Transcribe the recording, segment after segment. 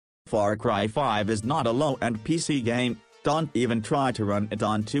Far Cry 5 is not a low-end PC game. Don't even try to run it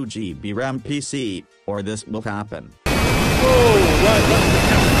on 2GB RAM PC, or this will happen.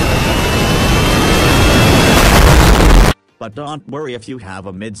 But don't worry if you have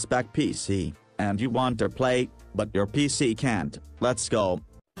a mid-spec PC, and you want to play, but your PC can't. Let's go.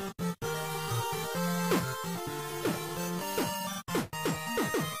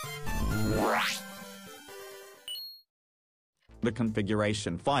 The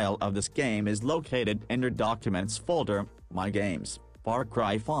configuration file of this game is located in your Documents folder, My Games, Far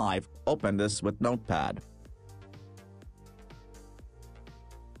Cry 5, open this with Notepad.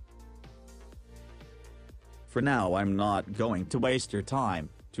 For now I'm not going to waste your time.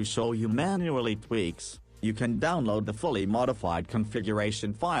 To show you manually tweaks, you can download the fully modified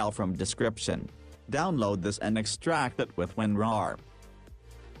configuration file from description. Download this and extract it with WinRAR.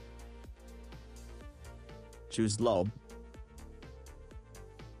 Choose Low.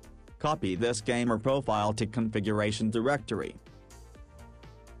 Copy this gamer profile to configuration directory.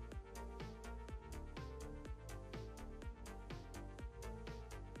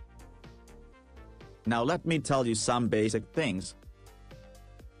 Now let me tell you some basic things.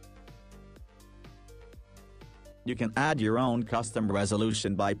 You can add your own custom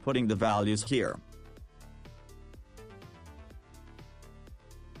resolution by putting the values here.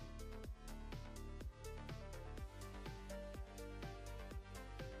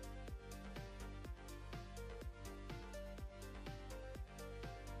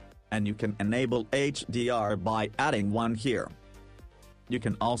 And you can enable HDR by adding one here. You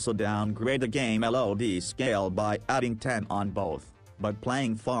can also downgrade the game LOD scale by adding 10 on both, but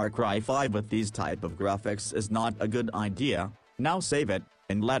playing Far Cry 5 with these type of graphics is not a good idea. Now save it,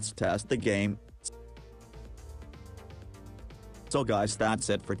 and let's test the game. So guys, that's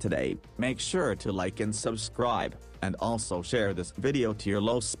it for today. Make sure to like and subscribe, and also share this video to your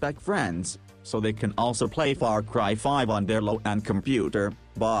low-spec friends, so they can also play Far Cry 5 on their low-end computer.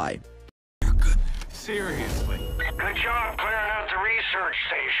 Bye. Seriously. Good job clearing out the research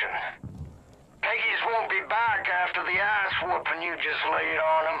station. Peggy's won't be back after the ass whooping you just laid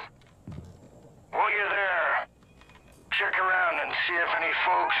on him. While you're there, check around and see if any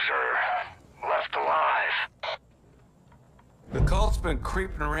folks are left alive. The cult's been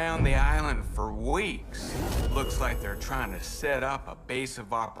creeping around the island for weeks. Looks like they're trying to set up a base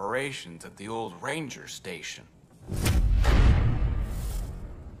of operations at the old ranger station.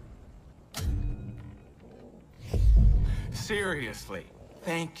 Seriously,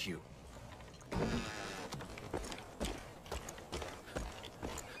 thank you.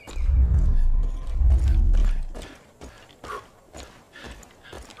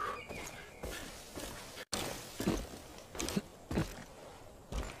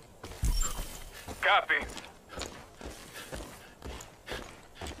 Copy.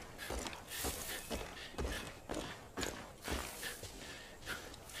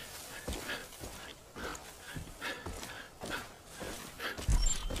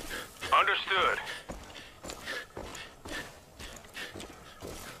 Understood.